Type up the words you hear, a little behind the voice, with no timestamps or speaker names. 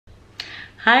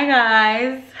Hi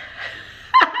guys.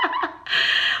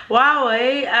 Wow,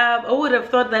 I would have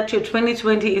thought that your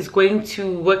 2020 is going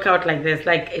to work out like this.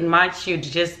 Like in March, you'd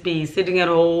just be sitting at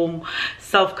home,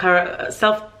 self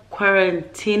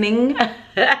quarantining,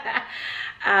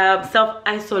 self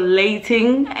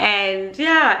isolating, and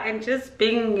yeah, and just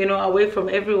being, away from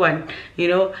everyone,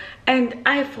 And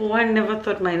I, for one, never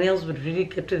thought my nails would really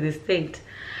get to this state.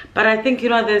 But I think,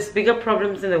 there's bigger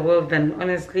problems in the world than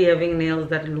honestly having nails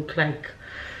that look like.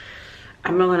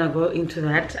 I'm not gonna go into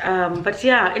that. But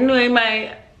yeah, anyway,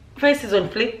 my face is on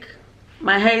flick.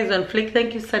 My hair is on flick.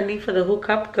 Thank you, Sandy, for the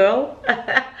hookup, girl.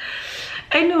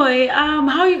 Anyway,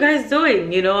 how are you guys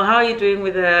doing? How are you doing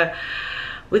with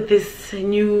this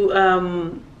new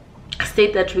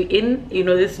state that we're in?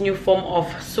 This new form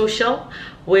of social,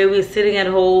 where we're sitting at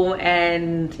home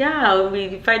and yeah,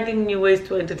 we're finding new ways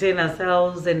to entertain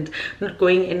ourselves and not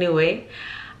going anywhere.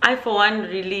 I, for one,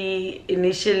 really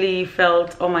initially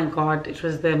felt, oh my god, it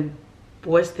was the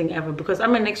worst thing ever, because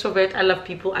I'm an extrovert. I love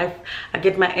people. I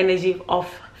get my energy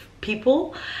off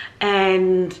people,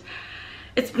 and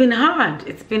it's been hard.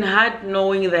 It's been hard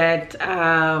knowing that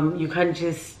you can't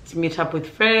just meet up with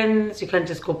friends, you can't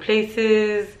just go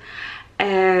places,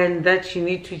 and that you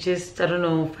need to just, I don't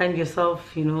know, find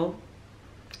yourself,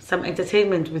 some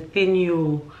entertainment within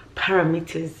your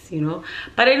parameters,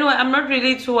 But anyway, I'm not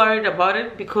really too worried about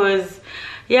it, because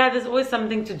yeah, there's always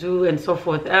something to do and so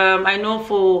forth. I know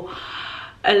for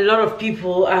a lot of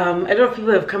people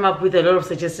have come up with a lot of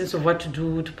suggestions of what to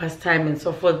do to pass time and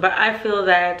so forth, but I feel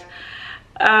that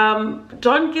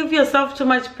don't give yourself too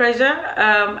much pressure.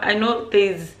 I know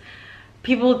there's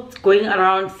people going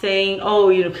around saying, oh,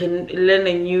 you can learn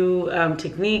a new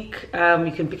technique,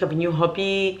 you can pick up a new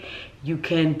hobby, you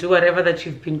can do whatever that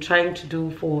you've been trying to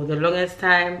do for the longest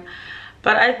time.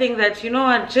 But I think that,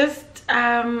 just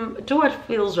do what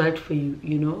feels right for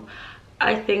you,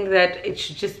 I think that it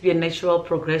should just be a natural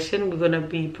progression. We're going to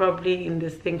be probably in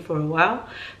this thing for a while,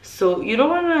 so you don't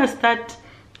want to start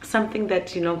something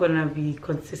that you're not going to be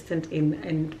consistent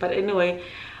in. But anyway,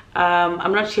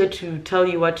 I'm not here to tell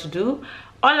you what to do.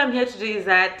 All I'm here to do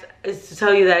is to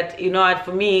tell you that, what,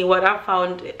 for me, what I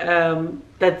found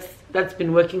that's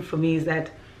been working for me is that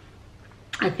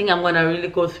I think I'm gonna really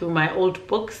go through my old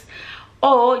books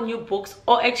or new books,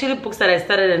 or actually books that I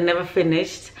started and never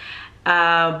finished.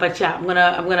 But yeah, I'm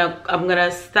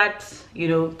gonna start,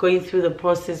 going through the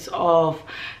process of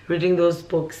reading those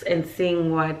books and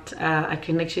seeing what I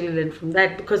can actually learn from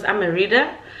that, because I'm a reader.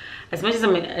 As much as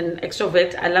I'm an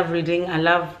extrovert, I love reading.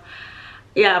 I've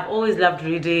always loved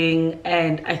reading,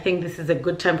 and I think this is a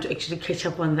good time to actually catch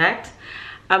up on that.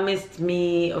 Amidst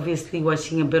me obviously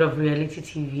watching a bit of reality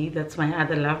TV, that's my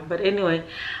other love. But anyway,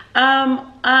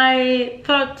 I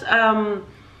thought I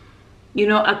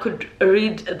could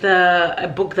read a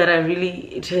book that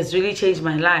it has really changed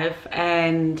my life,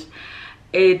 and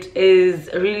it is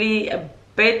really a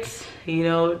bit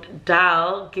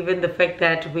dull, given the fact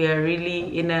that we are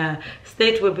really in a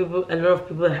state where a lot of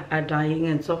people are dying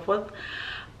and so forth.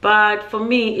 But for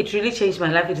me, it really changed my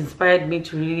life. It inspired me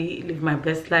to really live my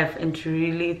best life and to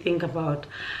really think about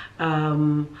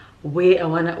what I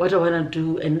wanna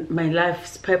do, and my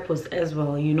life's purpose as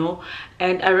well,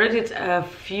 And I read it a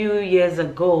few years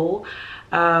ago,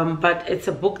 but it's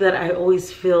a book that I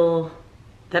always feel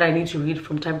that I need to read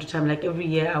from time to time. Like every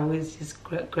year, I always just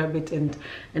grab it and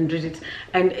read it.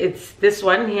 And it's this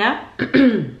one here.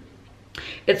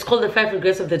 It's called The 5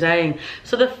 Regrets of the Dying.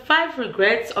 So The 5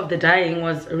 Regrets of the Dying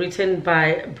was written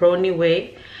by Bronnie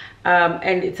Ware,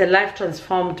 and it's a life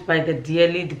transformed by the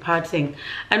dearly departing.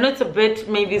 I know it's a bit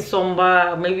maybe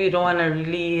somber, maybe you don't want to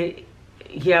really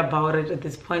hear about it at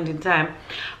this point in time,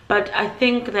 but I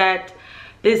think that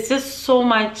there's just so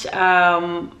much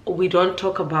we don't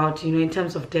talk about, in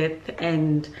terms of death,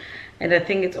 and I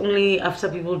think it's only after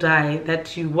people die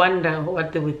that you wonder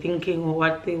what they were thinking, or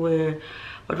what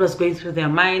was going through their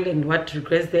mind, and what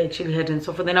regrets they actually had and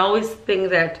so forth. And I always think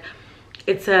that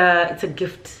it's a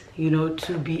gift,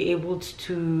 to be able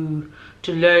to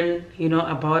learn,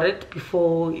 about it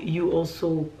before you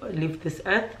also leave this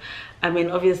earth. I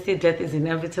mean, obviously death is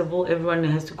inevitable, everyone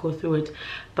has to go through it,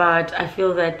 but I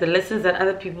feel that the lessons that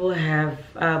other people have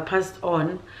passed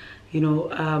on,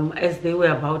 as they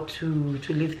were about to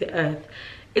leave the earth,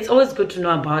 it's always good to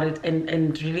know about it,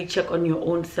 and really check on your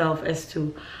own self as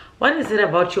to what is it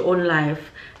about your own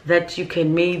life that you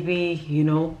can maybe,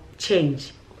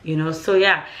 change. you know. So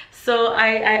yeah, so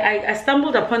I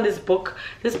stumbled upon this book.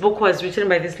 This book was written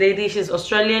by this lady. She's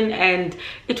Australian, and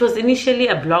it was initially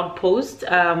a blog post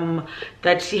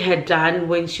that she had done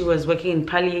when she was working in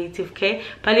palliative care.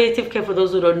 Palliative care, for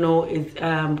those who don't know, is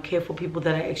care for people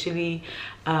that are actually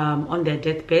on their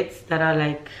deathbeds, that are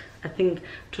like, I think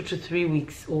 2 to 3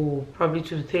 weeks, or probably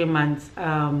 2 to 3 months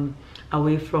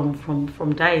away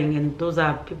from dying. And those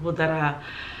are people that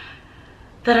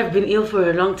have been ill for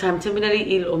a long time, terminally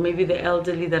ill, or maybe the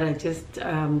elderly that are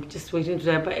just waiting to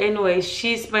die. But anyway,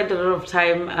 she spent a lot of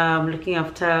time looking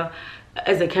after,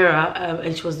 as a carer,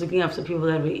 and she was looking after people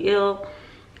that were ill,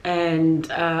 and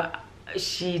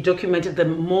she documented the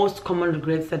most common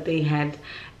regrets that they had,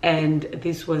 and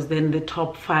this was then the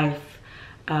top 5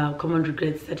 common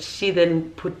regrets that she then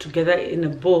put together in a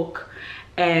book.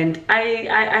 And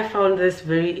I found this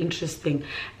very interesting.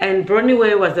 And Bronnie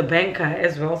Ware was a banker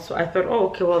as well, so I thought, oh,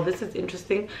 okay, well, this is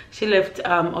interesting. She left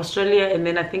Australia, and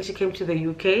then I think she came to the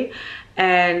UK,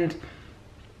 and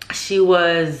she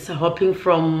was hopping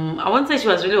from, I won't say she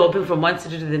was really hopping from one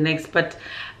city to the next, but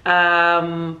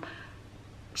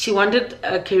she wanted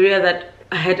a career that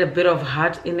had a bit of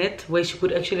heart in it, where she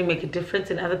could actually make a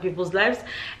difference in other people's lives.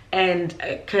 And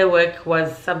care work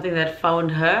was something that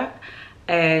found her,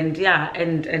 and yeah,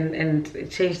 and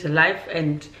it changed her life,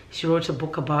 and she wrote a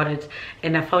book about it,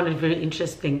 and I found it very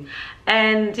interesting.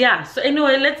 And yeah, so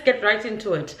anyway, let's get right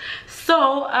into it.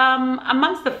 So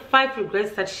amongst the 5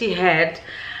 regrets that she had,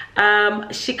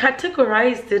 she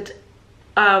categorized it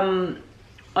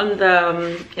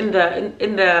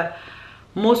in the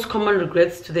most common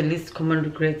regrets to the least common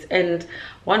regrets. And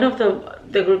one of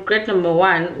the regret number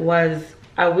 1 was,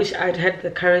 I wish I'd had the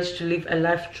courage to live a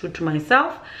life true to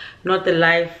myself, not the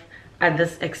life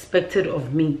others expected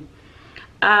of me.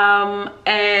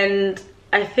 And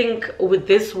I think with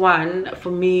this one,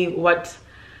 for me,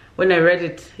 when I read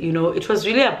it, you know, it was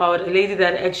really about a lady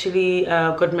that actually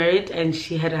got married, and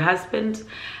she had a husband,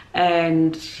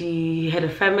 and she had a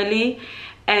family,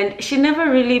 and she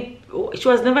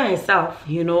was never herself,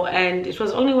 you know. And it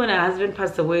was only when her husband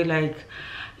passed away, like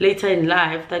later in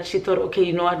life, that she thought, okay,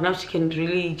 you know what, now she can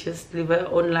really just live her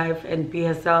own life and be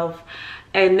herself.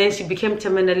 And then she became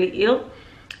terminally ill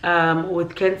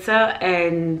with cancer,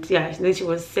 and yeah, then she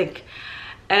was sick,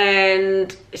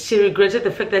 and she regretted the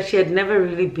fact that she had never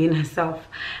really been herself,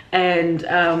 and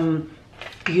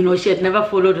you know, she had never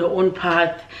followed her own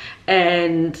path.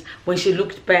 And when she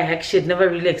looked back, she had never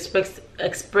really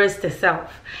expressed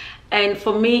herself. And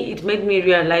for me, it made me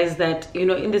realize that, you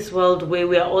know, in this world where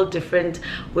we are all different,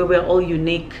 where we are all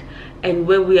unique, and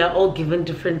where we are all given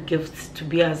different gifts to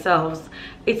be ourselves,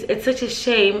 it's such a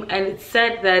shame, and it's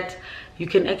sad that you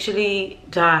can actually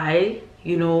die,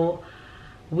 you know,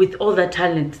 with all that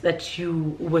talent that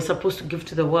you were supposed to give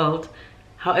to the world.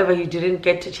 However, you didn't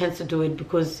get a chance to do it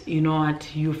because, you know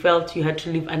what, you felt you had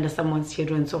to live under someone's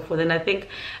shadow and so forth. And I think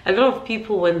a lot of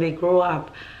people, when they grow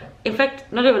up, in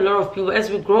fact, not even a lot of people,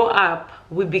 as we grow up,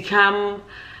 we become,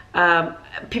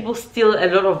 people steal a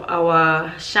lot of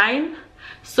our shine.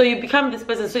 So you become this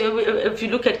person. So if you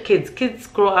look at kids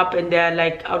grow up and they're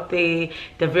like out there,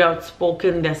 they're very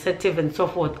outspoken, they're assertive and so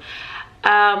forth.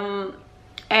 And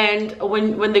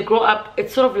when they grow up,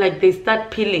 it's sort of like they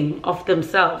start peeling off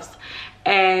themselves.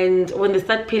 And when they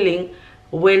start peeling,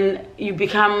 when you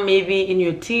become maybe in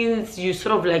your teens, you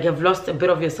sort of like have lost a bit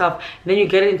of yourself. Then you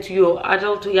get into your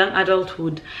young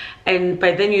adulthood, and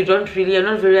by then you're not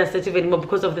very assertive anymore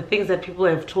because of the things that people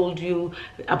have told you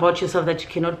about yourself that you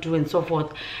cannot do and so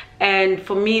forth. And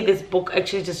for me, this book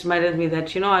actually just reminded me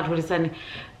that, you know what, Hulisani,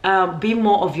 be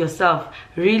more of yourself.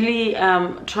 Really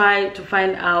try to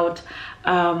find out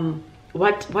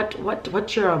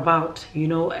what you're about, you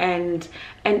know, and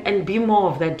be more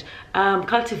of that.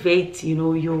 Cultivate, you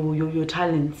know, your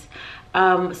talents.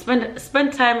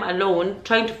 Spend time alone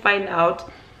trying to find out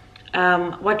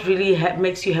what really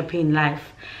makes you happy in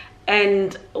life.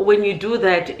 And when you do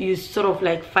that, you sort of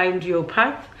like find your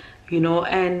path, you know.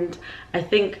 And I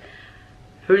think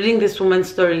reading this woman's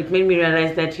story, it made me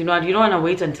realize that, you know, you don't want to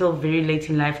wait until very late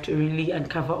in life to really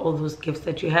uncover all those gifts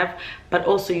that you have, but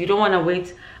also you don't want to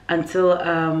wait until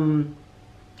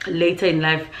later in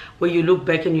life where you look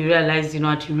back and you realize, you know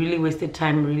what, you really wasted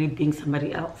time really being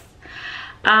somebody else.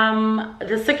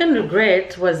 The second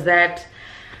regret was that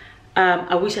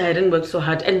I wish I hadn't worked so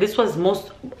hard. And this was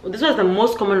the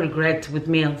most common regret with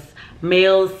males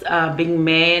being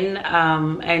men,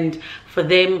 and for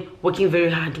them working very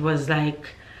hard was like,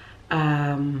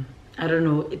 I don't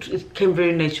know, it came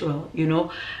very natural, you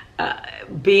know.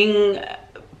 Being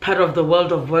part of the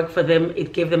world of work, for them,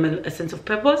 it gave them a sense of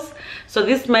purpose. So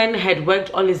this man had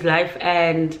worked all his life,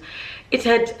 and it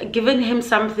had given him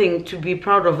something to be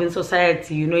proud of in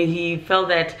society. You know, he felt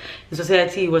that in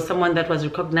society he was someone that was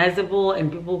recognizable,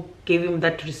 and people gave him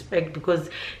that respect because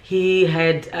he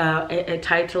had a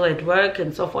title at work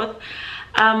and so forth.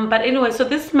 But anyway, so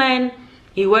this man,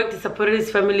 he worked, he supported his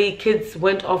family, kids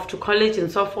went off to college and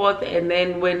so forth. And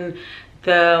then when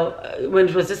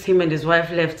it was just him and his wife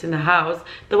left in the house,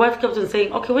 the wife kept on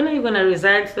saying, okay, when are you going to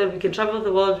resign so that we can travel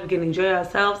the world, we can enjoy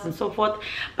ourselves and so forth.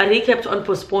 But he kept on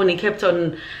postponing, he kept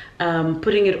on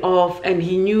putting it off. And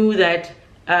he knew that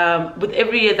with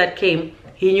every year that came,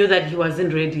 he knew that he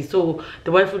wasn't ready. So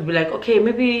the wife would be like, okay,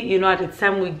 maybe, you know, at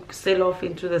time we sail off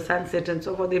into the sunset and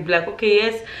so forth. They'd be like, okay,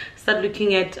 yes, start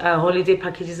looking at holiday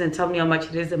packages and tell me how much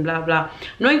it is and blah blah,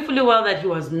 knowing fully well that he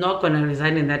was not going to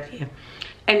resign in that year.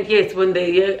 And yes, when the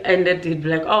year ended, he'd be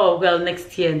like, oh well,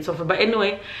 next year and so forth. But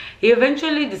anyway, he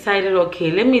eventually decided,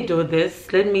 okay, let me do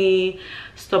this, let me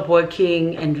stop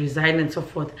working and resign and so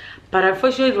forth. But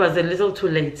unfortunately, it was a little too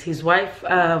late. His wife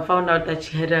found out that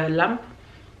she had a lump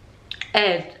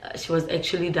and she was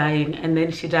actually dying, and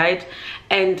then she died.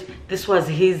 And this was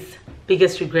his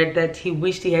biggest regret, that he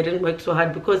wished he hadn't worked so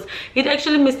hard, because he'd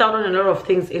actually missed out on a lot of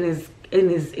things in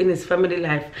his family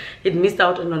life. He'd missed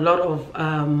out on a lot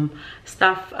of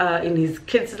stuff in his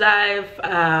kids' life,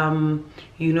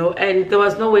 you know, and there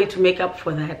was no way to make up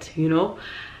for that, you know.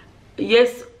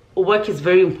 Yes, work is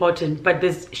very important, but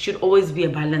there should always be a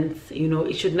balance, you know.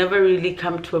 It should never really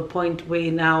come to a point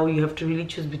where now you have to really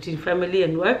choose between family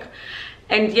and work.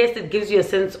 And yes, it gives you a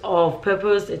sense of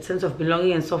purpose, a sense of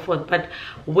belonging and so forth, but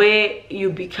where you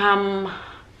become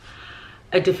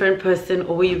a different person,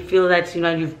 or where you feel that, you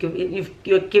know,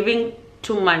 you're giving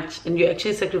too much and you're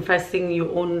actually sacrificing your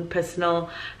own personal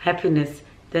happiness,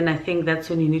 then I think that's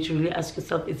when you need to really ask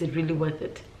yourself, is it really worth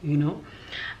it, you know.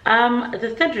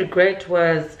 The third regret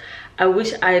was, I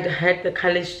wish I'd had the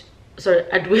courage, sorry,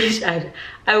 I wish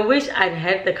I'd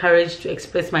had the courage to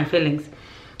express my feelings.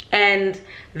 And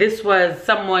this was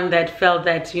someone that felt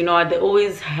that, you know, they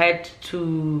always had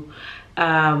to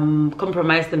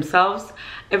compromise themselves.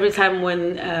 Every time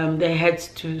when they had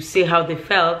to say how they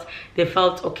felt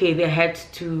okay, they had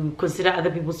to consider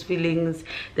other people's feelings.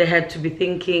 They had to be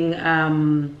thinking,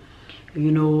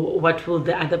 you know, what will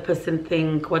the other person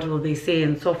think, what will they say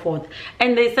and so forth.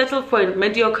 And they settled for a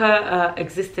mediocre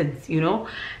existence, you know.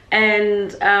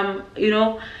 And you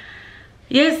know,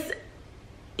 yes,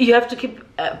 you have to keep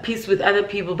peace with other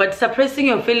people, but suppressing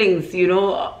your feelings, you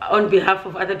know, on behalf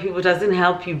of other people doesn't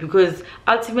help you, because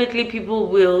ultimately people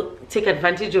will take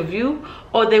advantage of you,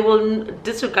 or they will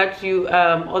disregard you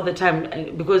all the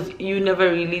time, because you never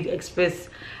really express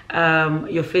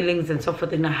your feelings and so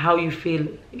forth and how you feel,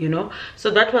 you know.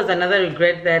 So that was another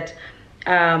regret, that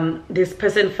this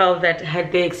person felt that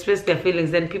had they expressed their feelings,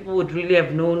 then people would really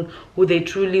have known who they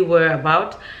truly were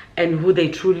about and who they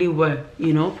truly were,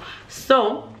 you know.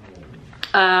 So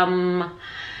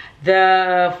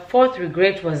the fourth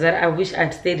regret was that I wish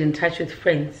I'd stayed in touch with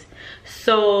friends.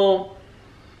 So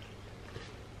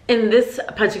in this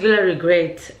particular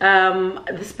regret,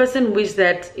 this person wished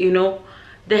that, you know,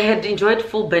 they had enjoyed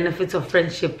full benefits of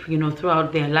friendship, you know,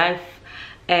 throughout their life.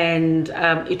 And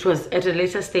it was at a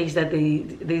later stage that they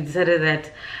decided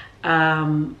that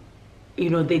you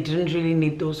know, they didn't really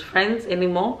need those friends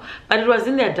anymore. But it was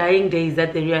in their dying days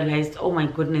that they realized, oh my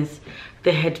goodness,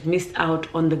 they had missed out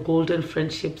on the golden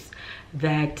friendships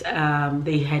that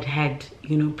they had,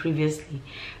 you know, previously.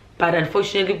 But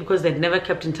unfortunately, because they'd never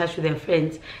kept in touch with their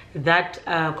friends, that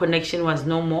connection was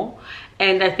no more.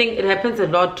 And I think it happens a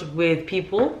lot with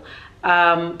people.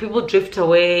 People drift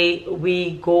away,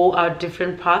 we go our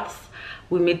different paths,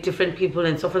 we meet different people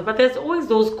and so forth, but there's always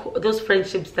those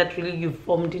friendships that really you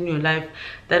formed in your life,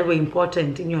 that were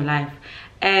important in your life.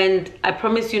 And I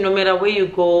promise you, no matter where you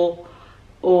go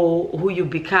or who you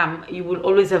become, you will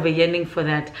always have a yearning for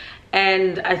that.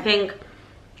 And I think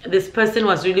this person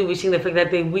was really wishing the fact that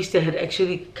they wish they had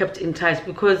actually kept in touch,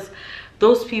 because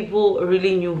those people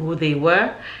really knew who they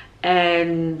were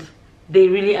and they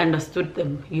really understood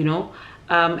them, you know.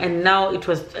 And now it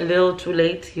was a little too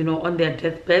late, you know, on their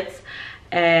deathbeds.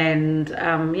 And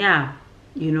yeah,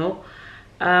 you know,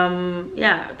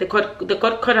 yeah, they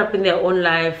got caught up in their own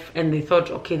life, and they thought,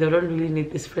 okay, they don't really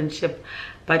need this friendship.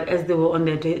 But as they were on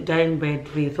their dying bed,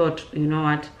 they thought, you know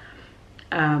what,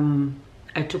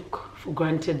 I took for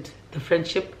granted the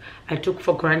friendship, I took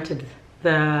for granted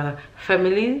the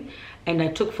family, and I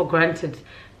took for granted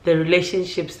the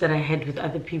relationships that I had with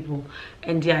other people.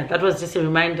 And yeah, that was just a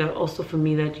reminder also for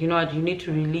me that, you know what, you need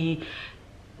to really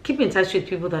keep in touch with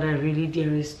people that are really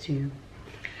dearest to you.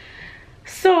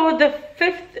 So the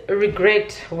fifth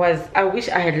regret was, I wish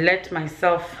I had let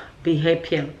myself be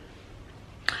happier.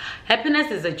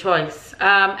 Happiness is a choice,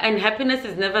 and happiness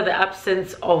is never the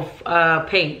absence of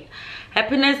pain.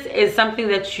 Happiness is something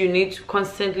that you need to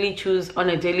constantly choose on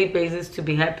a daily basis to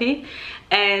be happy,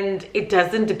 and it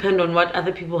doesn't depend on what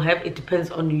other people have. It depends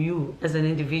on you as an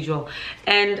individual.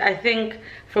 And I think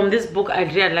from this book I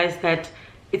realized that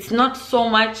it's not so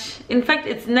much, in fact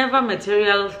it's never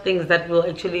material things that will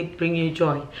actually bring you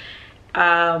joy.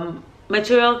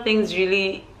 Material things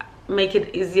really make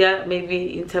it easier,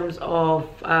 maybe in terms of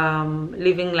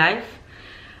living life,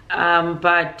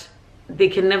 but they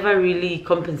can never really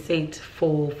compensate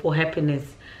for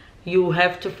happiness. You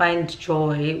have to find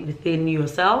joy within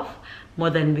yourself more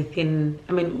than within,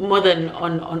 more than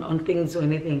on things or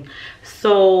anything.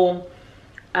 So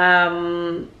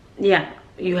yeah,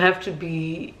 you have to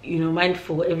be,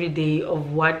 mindful every day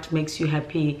of what makes you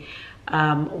happy,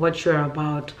 what you're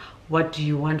about, what do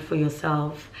you want for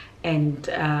yourself, and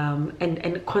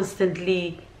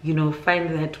constantly,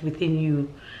 find that within you.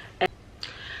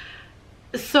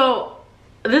 So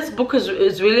this book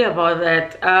is really about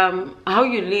that. How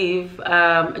you live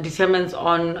determines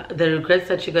on the regrets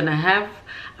that you're gonna have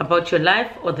about your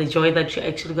life, or the joy that you're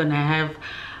actually gonna have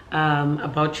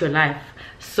about your life.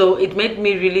 So it made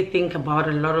me really think about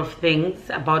a lot of things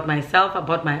about myself,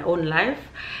 about my own life.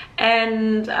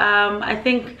 And I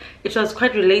think it was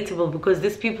quite relatable, because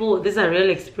these are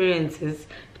real experiences.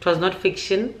 It was not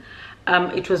fiction.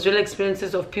 It was real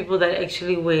experiences of people that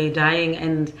actually were dying,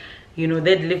 and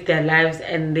they'd lived their lives,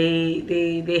 and they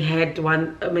had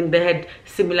they had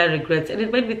similar regrets. And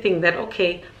it made me think that,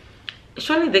 okay,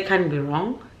 surely they can't be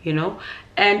wrong,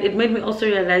 and it made me also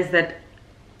realize that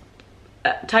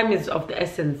time is of the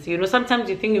essence. Sometimes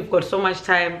you think you've got so much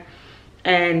time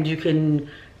and you can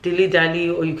dilly-dally,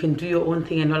 or you can do your own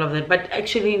thing and all of that, but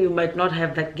actually you might not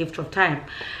have that gift of time.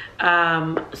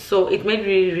 So it made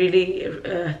me really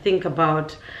think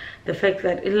about the fact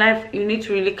that in life you need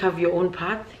to really carve your own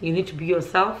path. You need to be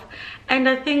yourself. And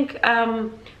I think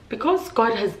because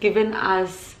God has given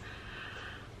us,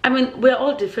 we're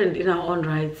all different in our own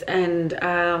rights, and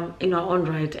in our own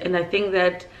right, and I think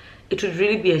that it would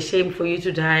really be a shame for you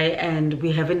to die and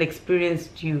we haven't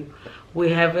experienced you, we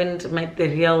haven't met the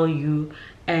real you,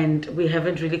 and we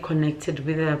haven't really connected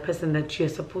with the person that you're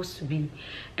supposed to be.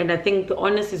 And I think the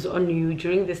onus is on you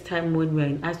during this time when we're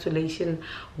in isolation,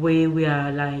 where we are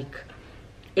like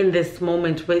in this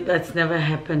moment where that's never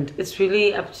happened. It's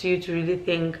really up to you to really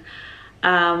think,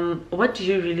 what do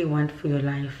you really want for your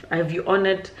life? Have you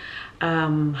honored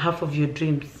half of your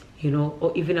dreams,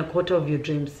 or even a quarter of your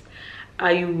dreams?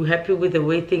 Are you happy with the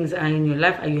way things are in your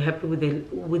life? Are you happy with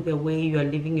the way you are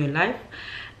living your life?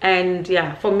 And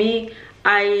yeah, for me,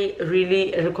 I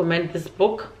really recommend this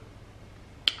book.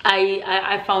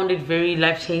 I found it very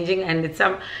life-changing, and it's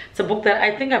a book that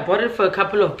I think I bought it for a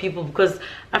couple of people, because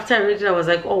after I read it I was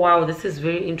like, oh wow, this is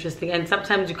very interesting. And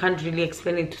sometimes you can't really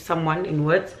explain it to someone in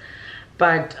words,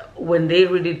 but when they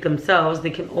read it themselves, they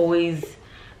can always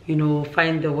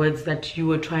find the words that you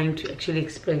were trying to actually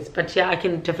express. But yeah, I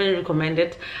can definitely recommend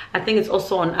it. I think it's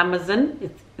also on Amazon.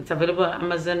 It's available on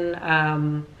Amazon.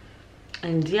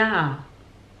 And yeah,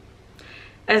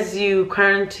 as you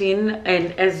quarantine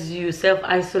and as you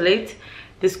self-isolate,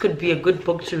 this could be a good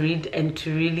book to read and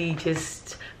to really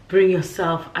just bring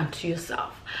yourself unto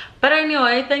yourself. But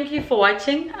anyway, thank you for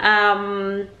watching.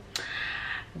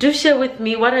 Do share with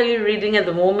me, what are you reading at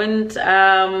the moment?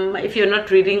 If you're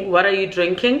not reading, what are you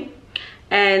drinking?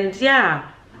 And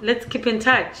yeah, let's keep in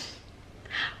touch.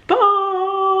 Bye.